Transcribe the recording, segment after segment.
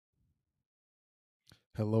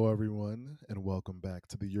Hello, everyone, and welcome back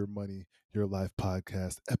to the Your Money, Your Life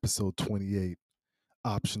podcast, episode 28,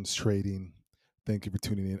 Options Trading. Thank you for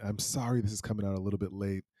tuning in. I'm sorry this is coming out a little bit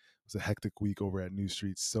late. It was a hectic week over at New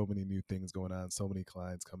Street. So many new things going on, so many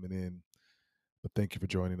clients coming in. But thank you for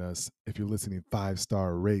joining us. If you're listening,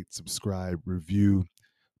 5-star rate, subscribe, review,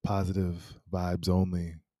 positive vibes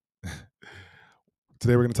only.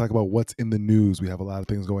 Today, we're going to talk about what's in the news. We have a lot of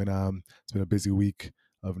things going on. It's been a busy week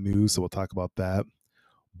of news, so we'll talk about that.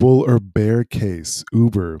 Bull or bear case,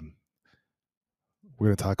 Uber. We're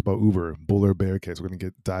going to talk about Uber, bull or bear case. We're going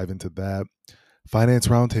to dive into that. Finance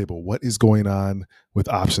Roundtable. What is going on with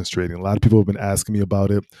options trading? A lot of people have been asking me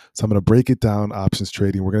about it. So I'm going to break it down, options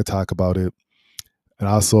trading. We're going to talk about it. And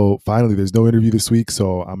also, finally, there's no interview this week.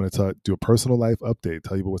 So I'm going to do a personal life update,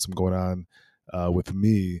 tell you about what's been going on with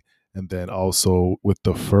me and then also with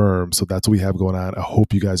the firm. So that's what we have going on. I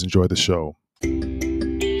hope you guys enjoy the show.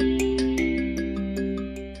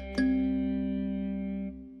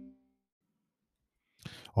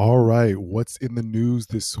 All right, what's in the news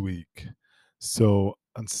this week? So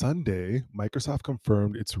on Sunday, Microsoft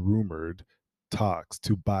confirmed its rumored talks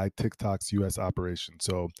to buy TikTok's US operation.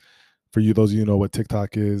 So for you, those of you who know what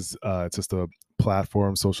TikTok is, it's just a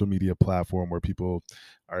platform, social media platform where people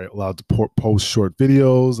are allowed to post short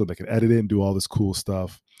videos and they can edit it and do all this cool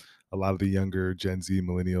stuff. A lot of the younger Gen Z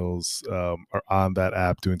millennials are on that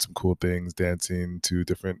app doing some cool things, dancing to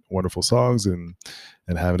different wonderful songs and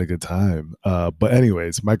having a good time. But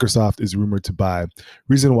anyways, Microsoft is rumored to buy.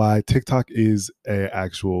 Reason why: TikTok is a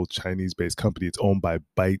actual Chinese-based company. It's owned by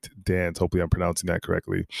ByteDance. Hopefully, I'm pronouncing that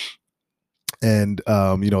correctly. And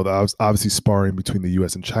there's obviously sparring between the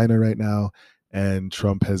U.S. and China right now. And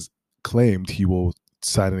Trump has claimed he will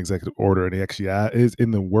sign an executive order, and he actually is in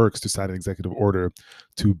the works to sign an executive order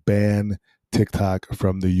to ban TikTok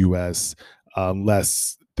from the U.S.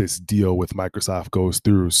 unless this deal with Microsoft goes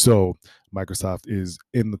through. So Microsoft is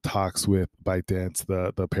in the talks with ByteDance,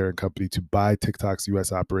 the parent company, to buy TikTok's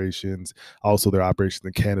U.S. operations, also their operations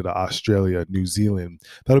in Canada, Australia, New Zealand.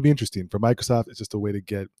 That'll be interesting. For Microsoft, it's just a way to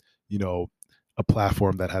get, a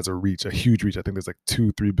platform that has a huge reach. I think there's like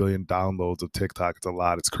 2-3 billion downloads of TikTok. It's a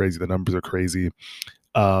lot. It's crazy. The numbers are crazy.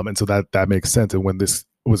 And so that makes sense. And when this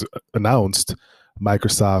was announced,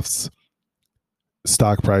 Microsoft's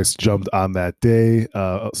stock price jumped on that day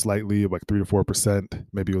slightly, like 3 to 4%.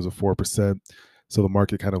 Maybe it was a 4%. So the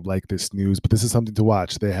market kind of liked this news. But this is something to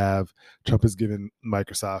watch. Trump has given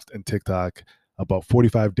Microsoft and TikTok about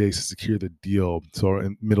 45 days to secure the deal. So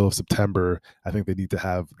in middle of September, I think they need to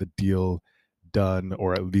have the deal done,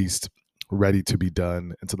 or at least ready to be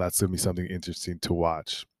done. And so that's going to be something interesting to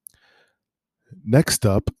watch. Next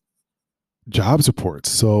up, jobs reports.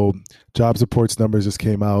 So jobs reports numbers just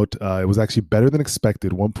came out. It was actually better than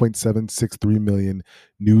expected. 1.763 million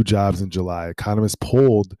new jobs in July. Economists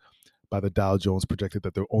polled by the Dow Jones projected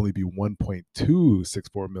that there will only be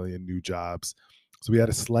 1.264 million new jobs. So we had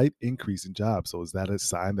a slight increase in jobs. So is that a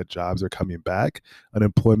sign that jobs are coming back?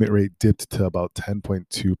 Unemployment rate dipped to about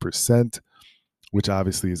 10.2%, which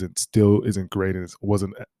obviously isn't great, and it's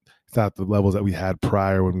not the levels that we had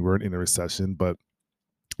prior when we weren't in a recession, but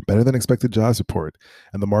better than expected jobs report.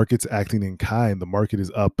 And the market's acting in kind. The market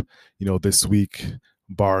is up, this week,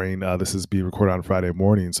 barring this is being recorded on Friday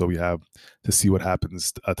morning, so we have to see what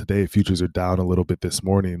happens today. Futures are down a little bit this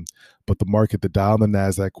morning, but the Dow and the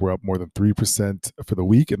Nasdaq were up more than 3% for the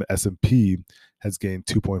week, and the S&P has gained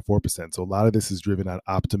 2.4%. So a lot of this is driven on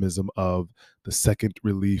optimism of the second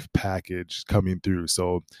relief package coming through.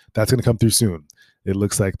 So that's going to come through soon. It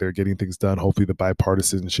looks like they're getting things done. Hopefully the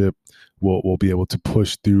bipartisanship will be able to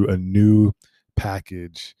push through a new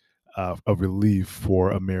package of relief for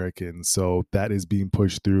Americans. So that is being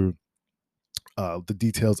pushed through. The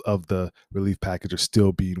details of the relief package are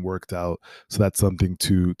still being worked out. So that's something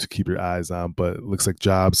to keep your eyes on. But it looks like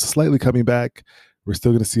jobs slightly coming back. We're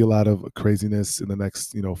still going to see a lot of craziness in the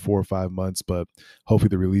next 4 or 5 months, but hopefully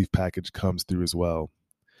the relief package comes through as well.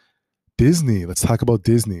 Disney. Let's talk about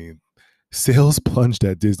Disney. Sales plunged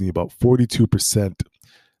at Disney about 42%,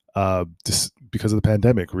 just because of the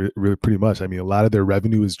pandemic, really pretty much. I mean, a lot of their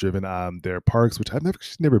revenue is driven on their parks, which I've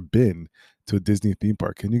never been to a Disney theme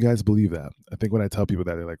park. Can you guys believe that? I think when I tell people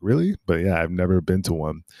that, they're like, really? But yeah, I've never been to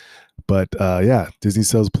one. But yeah, Disney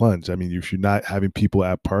sales plunge. I mean, if you're not having people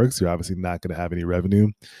at parks, you're obviously not going to have any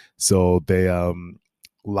revenue. So they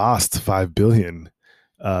lost $5 billion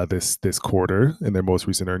this quarter in their most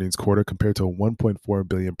recent earnings quarter, compared to a 1.4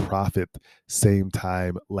 billion profit same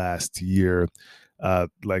time last year.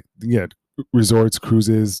 Resorts,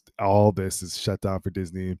 cruises, all this is shut down for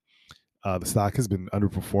Disney. The stock has been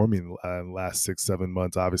underperforming in the last 6-7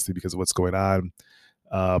 months, obviously because of what's going on.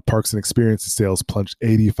 Parks and experiences sales plunged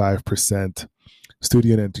 85%.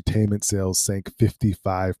 Studio and entertainment sales sank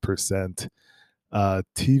 55%.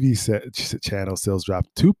 Channel sales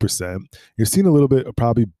dropped 2%. You're seeing a little bit of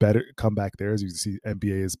probably better comeback there. As you can see,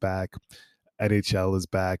 NBA is back, NHL is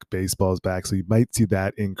back, baseball is back. So you might see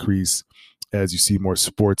that increase as you see more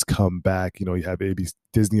sports come back. You know, you have ABC,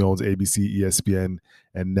 Disney owns ABC, ESPN,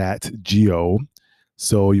 and Nat Geo.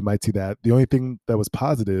 So you might see that. The only thing that was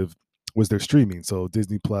positive was their streaming. So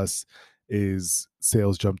Disney Plus is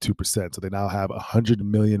sales jumped 2%. So they now have 100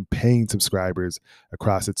 million paying subscribers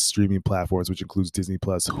across its streaming platforms, which includes Disney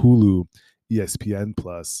Plus, Hulu, ESPN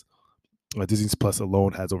Plus. Disney Plus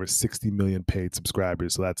alone has over 60 million paid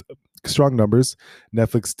subscribers. So that's strong numbers.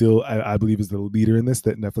 Netflix still, I believe, is the leader in this,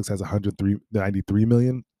 that Netflix has 193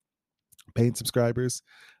 million paid subscribers.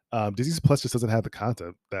 Disney Plus just doesn't have the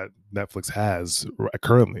content that Netflix has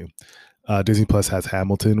currently. Disney Plus has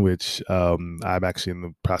Hamilton, which I'm actually in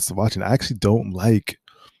the process of watching. I actually don't like,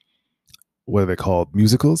 what are they called?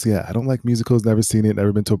 Musicals? Yeah, I don't like musicals. Never seen it.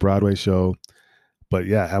 Never been to a Broadway show. But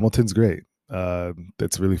yeah, Hamilton's great.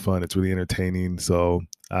 It's really fun. It's really entertaining. So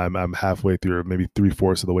I'm halfway through, or maybe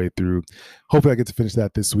 3/4 of the way through. Hopefully, I get to finish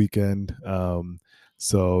that this weekend.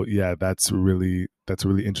 So yeah, that's a really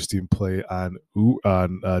interesting play on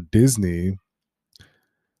Disney.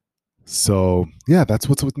 So yeah, that's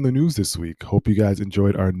what's within the news this week. Hope you guys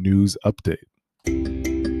enjoyed our news update.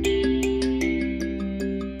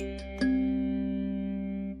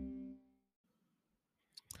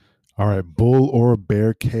 All right, bull or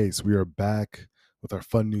bear case. We are back with our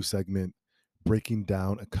fun new segment, breaking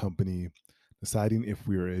down a company, deciding if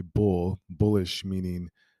we are a bull, bullish meaning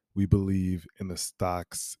we believe in the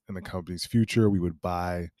stocks and the company's future. We would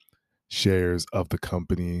buy shares of the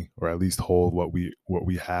company, or at least hold what we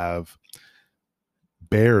have.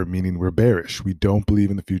 Bear meaning we're bearish. We don't believe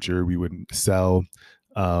in the future. We would sell.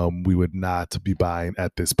 We would not be buying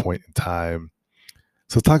at this point in time.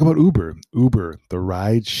 So let's talk about Uber. Uber, the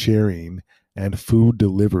ride sharing and food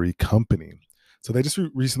delivery company. So they just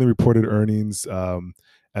recently reported earnings,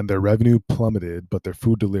 and their revenue plummeted, but their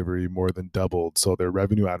food delivery more than doubled. So their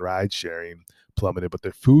revenue on ride sharing plummeted, but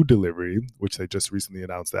their food delivery, which they just recently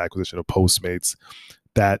announced the acquisition of Postmates,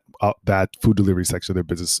 that food delivery section of their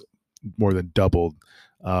business more than doubled.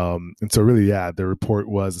 And so really, yeah, their report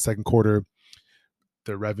was the second quarter,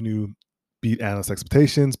 their revenue beat analyst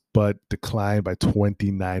expectations, but declined by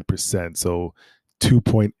 29%. So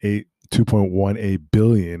 2.18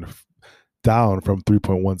 billion, down from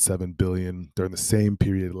 3.17 billion during the same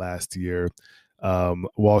period last year.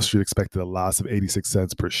 Wall Street expected a loss of 86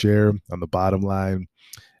 cents per share on the bottom line,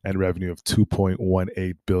 and revenue of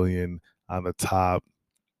 2.18 billion on the top.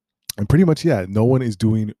 And pretty much, yeah, no one is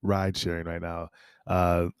doing ride sharing right now.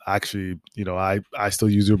 Actually, you know, I still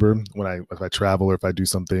use Uber if I travel, or if I do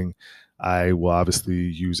something. I will obviously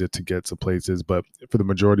use it to get to places, but for the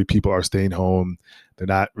majority, people are staying home. They're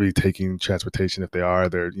not really taking transportation. If they are,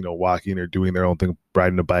 they're, you know, walking or doing their own thing,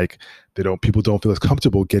 riding a bike. People don't feel as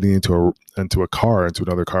comfortable getting into another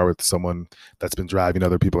car with someone that's been driving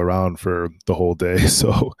other people around for the whole day.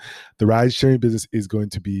 So the ride sharing business is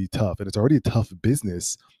going to be tough, and it's already a tough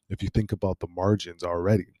business if you think about the margins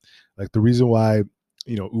already. Like, the reason why,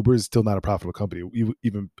 you know, Uber is still not a profitable company,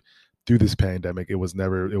 even through this pandemic, it wasn't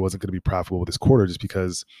going to be profitable this quarter, just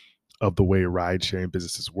because of the way ride sharing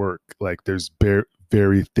businesses work. Like, there's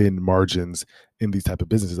very thin margins in these type of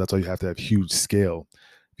businesses. That's why you have to have huge scale.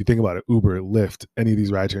 If you think about it, Uber, Lyft, any of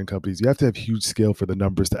these ride sharing companies, you have to have huge scale for the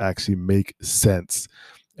numbers to actually make sense.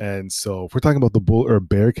 And so if we're talking about the bull or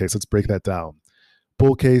bear case, let's break that down.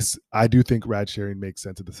 Bull case, I do think ride sharing makes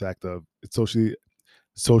sense, in the fact of it's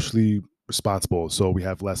socially responsible. So we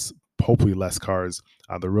have hopefully less cars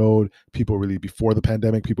on the road. Before the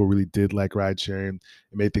pandemic, people really did like ride sharing.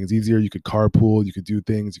 It made things easier. You could carpool, you could do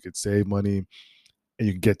things, you could save money, and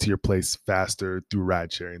you could get to your place faster through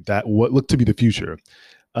ride sharing. That what looked to be the future.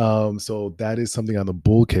 So that is something on the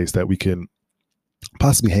bull case that we can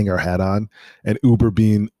possibly hang our hat on. And Uber,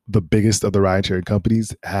 being the biggest of the ride sharing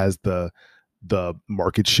companies, has the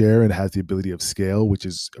market share and has the ability of scale, which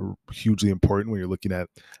is hugely important when you're looking at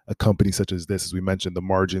a company such as this. As we mentioned, the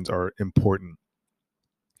margins are important.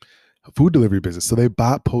 Food delivery business. So they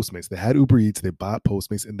bought Postmates. They had Uber Eats, they bought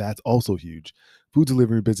Postmates, and that's also huge. Food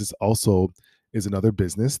delivery business also is another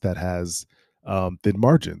business that has thin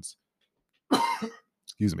margins.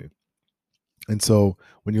 Excuse me. And so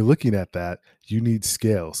when you're looking at that, you need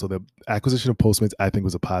scale. So the acquisition of Postmates, I think,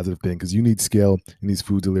 was a positive thing, because you need scale in these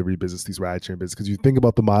food delivery business, these ride sharing business. Because you think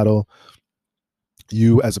about the model,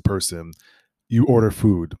 you as a person, you order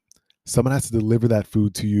food. Someone has to deliver that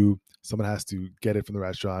food to you someone has to get it from the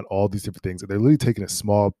restaurant, all these different things. And they're literally taking a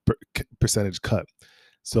small percentage cut.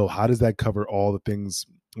 So how does that cover all the things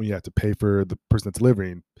when you have to pay for the person that's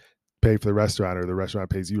delivering, pay for the restaurant, or the restaurant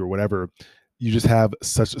pays you, or whatever? You just have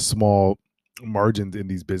such small margins in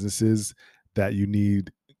these businesses that you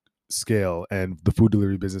need scale. And the food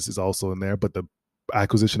delivery business is also in there, but the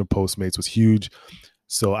acquisition of Postmates was huge.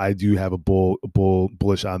 So I do have a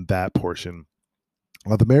bullish on that portion.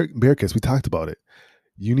 The bear case, we talked about it.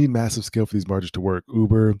 You need massive scale for these margins to work.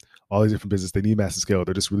 Uber, all these different businesses, they need massive scale.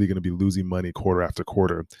 They're just really going to be losing money quarter after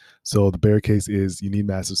quarter. So the bear case is you need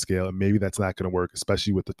massive scale, and maybe that's not going to work,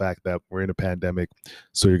 especially with the fact that we're in a pandemic.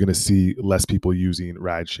 So you're going to see less people using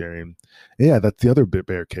ride sharing. And yeah, that's the other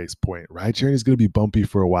bear case point. Ride sharing is going to be bumpy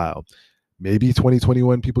for a while. Maybe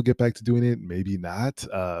 2021 people get back to doing it, maybe not.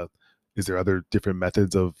 Is there other different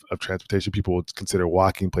methods of transportation? People would consider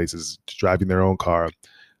walking places, driving their own car.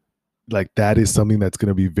 Like that is something that's going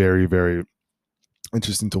to be very, very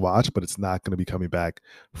interesting to watch, but it's not going to be coming back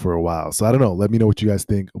for a while. So I don't know. Let me know what you guys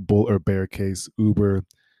think. Bull or bear case, Uber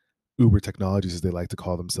Technologies, as they like to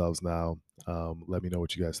call themselves now. Let me know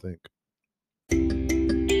what you guys think.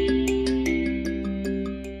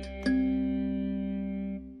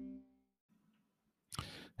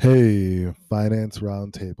 Hey, Finance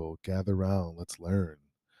Roundtable, gather round. Let's learn.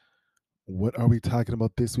 What are we talking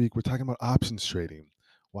about this week? We're talking about options trading.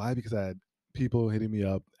 Why? Because I had people hitting me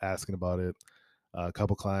up asking about it. A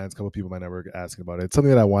couple clients, a couple people in my network asking about it. It's something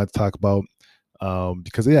that I want to talk about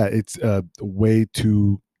because yeah, it's a way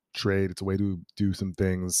to trade. It's a way to do some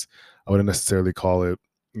things. I wouldn't necessarily call it,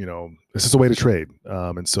 it's just a way to trade.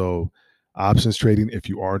 And so options trading, if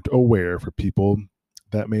you aren't aware, for people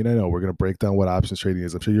that may not know, we're going to break down what options trading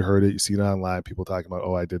is. I'm sure you heard it. You see it online. People talking about,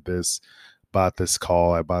 oh, I did this, bought this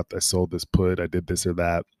call, I sold this put, I did this or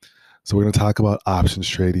that. So we're going to talk about options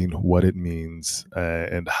trading, what it means,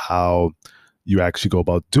 and how you actually go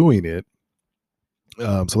about doing it.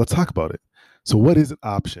 So let's talk about it. So what is an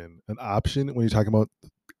option? An option, when you're talking about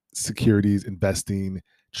securities, investing,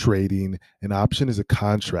 trading, an option is a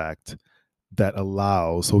contract that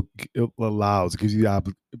allows, it gives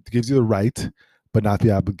you the right, but not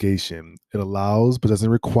the obligation. It allows, but doesn't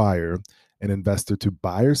require an investor to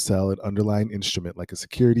buy or sell an underlying instrument like a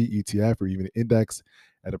security, ETF, or even an index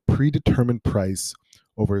at a predetermined price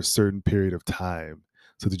over a certain period of time.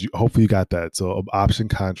 So hopefully you got that. So an option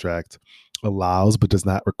contract allows, but does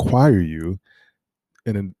not require you,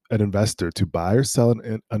 an investor, to buy or sell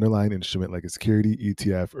an underlying instrument like a security,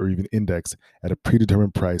 ETF, or even index at a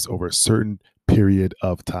predetermined price over a certain period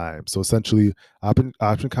of time. So essentially,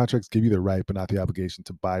 option contracts give you the right, but not the obligation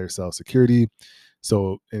to buy or sell security.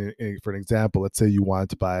 So for an example, let's say you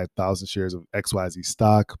want to buy 1,000 shares of XYZ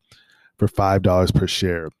stock for $5 per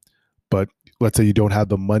share. But let's say you don't have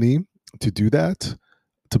the money to do that,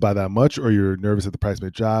 to buy that much, or you're nervous that the price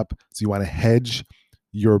may drop. So you want to hedge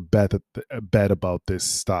your bet about this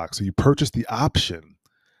stock. So you purchase the option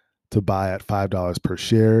to buy at $5 per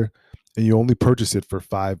share, and you only purchase it for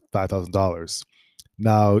 $5,000.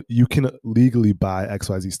 Now you can legally buy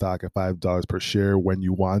XYZ stock at $5 per share when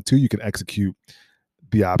you want to. You can execute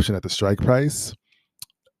the option at the strike price.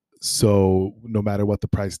 So no matter what the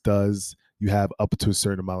price does, you have up to a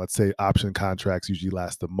certain amount. Let's say option contracts usually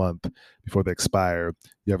last a month before they expire.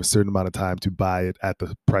 You have a certain amount of time to buy it at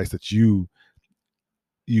the price that you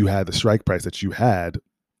had, the strike price that you had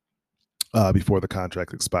before the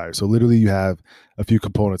contract expires. So literally you have a few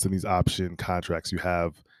components in these option contracts. You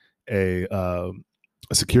have a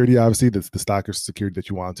security, obviously, that's the stock or security that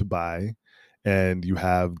you want to buy. And you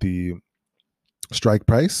have the strike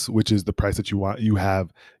price, which is the price that you want. You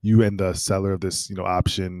and the seller of this,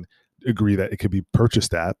 option agree that it could be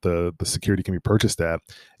purchased at, the security can be purchased at.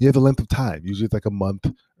 You have the length of time, usually it's like a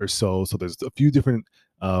month or so. So there's a few different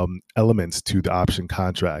elements to the option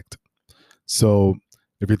contract. So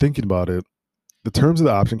if you're thinking about it, the terms of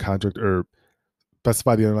the option contract are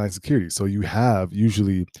specify the underlying security. So you have,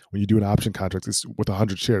 usually when you do an option contract, it's with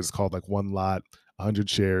 100 shares. It's called like one lot, 100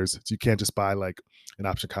 shares. So you can't just buy like an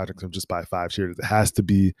option contract and just buy 5 shares. It has to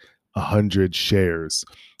be 100 shares.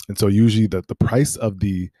 And so usually the price of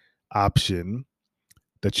the option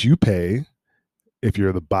that you pay, if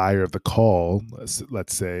you're the buyer of the call,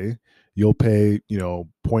 let's say, you'll pay,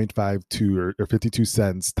 0.52 or 52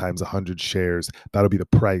 cents times 100 shares. That'll be the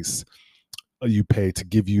price you pay to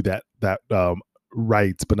give you that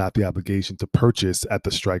right, but not the obligation to purchase at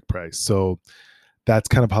the strike price. So that's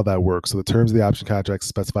kind of how that works. So the terms of the option contract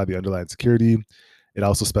specify the underlying security. It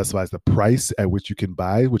also specifies the price at which you can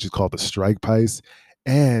buy, which is called the strike price.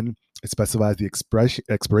 And it specifies the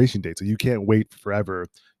expiration date. So you can't wait forever.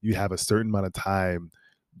 You have a certain amount of time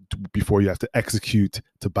before you have to execute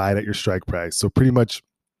to buy it at your strike price. So pretty much,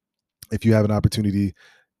 if you have an opportunity,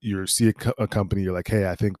 you see a company, you're like, hey,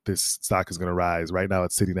 I think this stock is going to rise. Right now,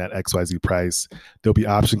 it's sitting at XYZ price. There'll be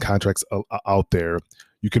option contracts out there.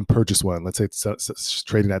 You can purchase one. Let's say it's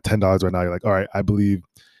trading at $10 right now. You're like, all right, I believe,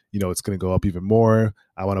 it's going to go up even more.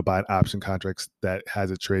 I want to buy an option contract that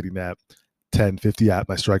has it trading at 10.50. At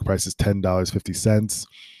my strike price is $10.50.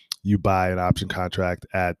 You buy an option contract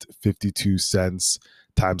at 52 cents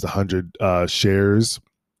times 100 shares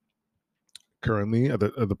currently of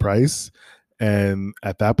the price. And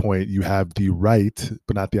at that point, you have the right,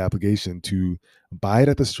 but not the obligation, to buy it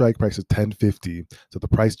at the strike price of $10.50. So the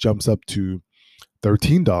price jumps up to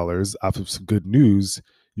 $13 off of some good news.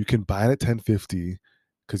 You can buy it at $10.50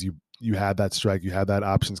 because you had that strike, you have that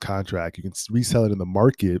options contract. You can resell it in the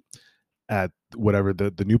market at whatever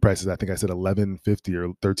the new price is. I think I said $11.50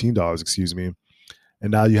 or $13, excuse me.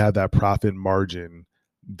 And now you have that profit margin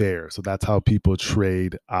there. So that's how people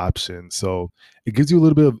trade options. So it gives you a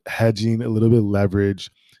little bit of hedging, a little bit of leverage.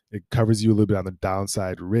 It covers you a little bit on the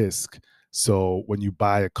downside risk. So when you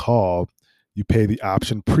buy a call, you pay the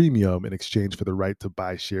option premium in exchange for the right to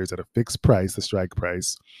buy shares at a fixed price, the strike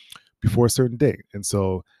price, before a certain date. And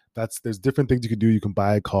so there's different things you can do. You can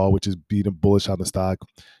buy a call, which is being bullish on the stock.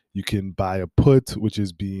 You can buy a put, which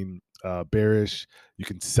is being bearish. You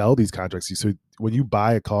can sell these contracts. So when you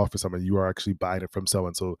buy a call for someone, you are actually buying it from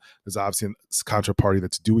someone. So there's obviously a contraparty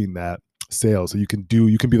that's doing that sale. So you can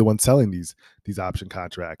be the one selling these option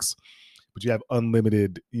contracts, but you have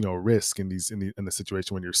unlimited risk in the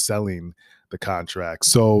situation when you're selling the contract.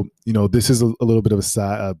 So this is a little bit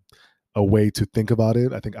of a way to think about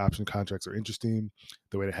it. I think option contracts are interesting.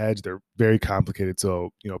 The way to hedge, they're very complicated.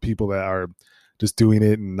 So people that are just doing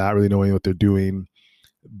it and not really knowing what they're doing,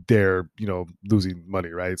 they're losing money,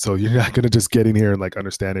 right? So you're not going to just get in here and like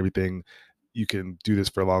understand everything. You can do this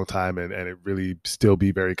for a long time and it really still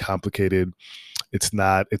be very complicated. It's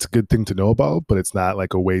a good thing to know about, but it's not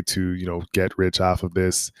like a way to get rich off of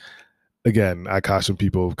this. Again, I caution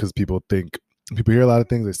people because people hear a lot of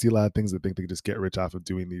things, they see a lot of things, they think they can just get rich off of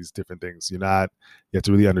doing these different things. You have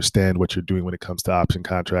to really understand what you're doing when it comes to option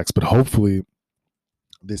contracts. But hopefully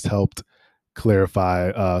this helped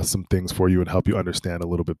clarify some things for you and help you understand a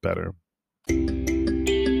little bit better.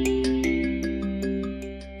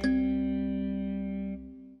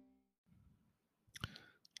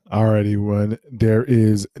 All right, everyone. There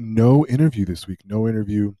is no interview this week. No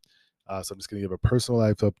interview. So I'm just going to give a personal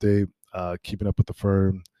life update, keeping up with the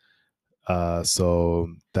firm. So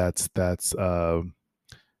that's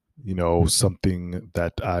something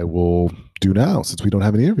that I will do now since we don't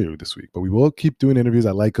have an interview this week. But we will keep doing interviews.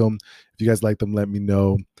 I like them. If you guys like them, let me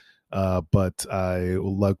know. But I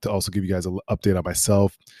would like to also give you guys an update on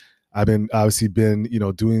myself. I've been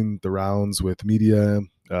doing the rounds with media,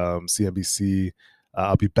 CNBC.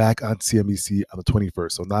 I'll be back on CNBC on the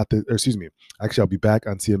 21st. So I'll be back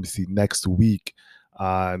on CNBC next week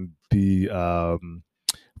on the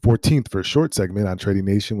 14th for a short segment on Trading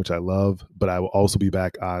Nation, which I love. But I will also be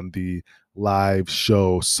back on the live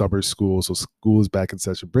show, Summer School. So school is back in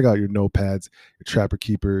session. Bring out your notepads, your Trapper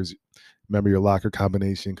Keepers. Remember your locker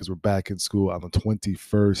combination because we're back in school on the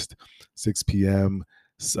 21st, 6 p.m.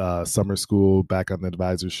 Summer School, back on the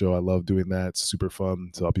Advisor Show. I love doing that. It's super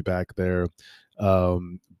fun. So I'll be back there.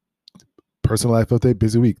 Personal life update,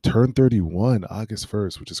 busy week. Turned 31 August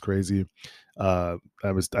 1st, which is crazy. I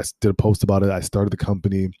did a post about it. I started the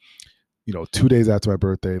company 2 days after my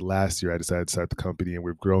birthday last year. I decided to start the company and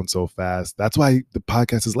we've grown so fast. That's why the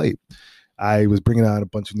podcast is late. I was bringing on a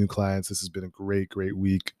bunch of new clients. This has been a great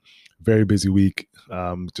week. Very busy week.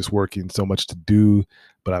 Just working, so much to do,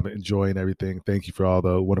 but I'm enjoying everything. Thank you for all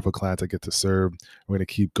the wonderful clients I get to serve. We're going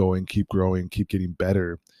to keep going, keep growing, keep getting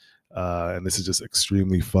better. And this is just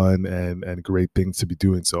extremely fun and great things to be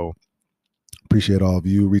doing. So appreciate all of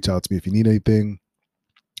you. Reach out to me if you need anything.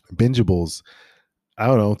 Bingeables. I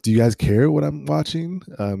don't know. Do you guys care what I'm watching?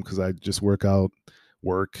 Because I just work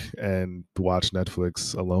and watch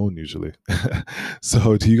Netflix alone usually.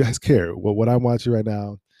 So do you guys care? Well, what I'm watching right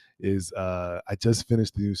now is I just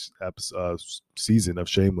finished the new season of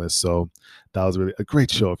Shameless. So that was really a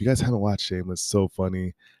great show. If you guys haven't watched Shameless, so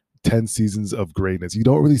funny. 10 seasons of greatness. You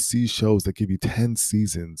don't really see shows that give you 10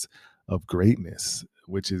 seasons of greatness,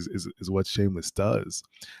 which is what Shameless does.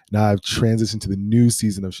 Now I've transitioned to the new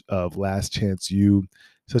season of Last Chance U.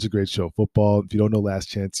 Such a great show. Football. If you don't know Last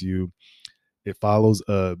Chance U, it follows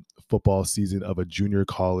a football season of a junior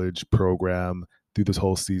college program through this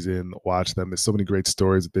whole season. Watch them. There's so many great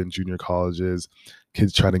stories within junior colleges,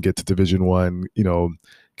 kids trying to get to Division I,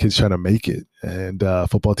 kids trying to make it. And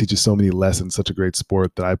football teaches so many lessons. Such a great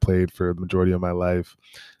sport that I played for the majority of my life.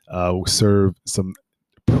 Serve some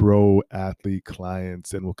pro athlete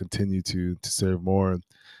clients, and will continue to serve more.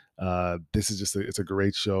 This is just it's a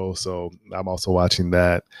great show, so I'm also watching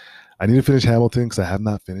that. I need to finish Hamilton because I have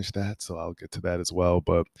not finished that, so I'll get to that as well.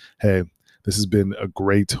 But hey, this has been a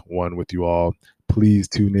great one with you all. Please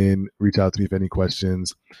tune in, reach out to me if any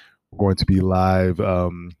questions. We're going to be live,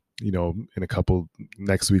 in a couple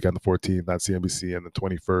next week on the 14th on CNBC and the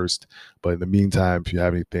 21st. But in the meantime, if you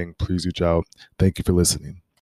have anything, please reach out. Thank you for listening.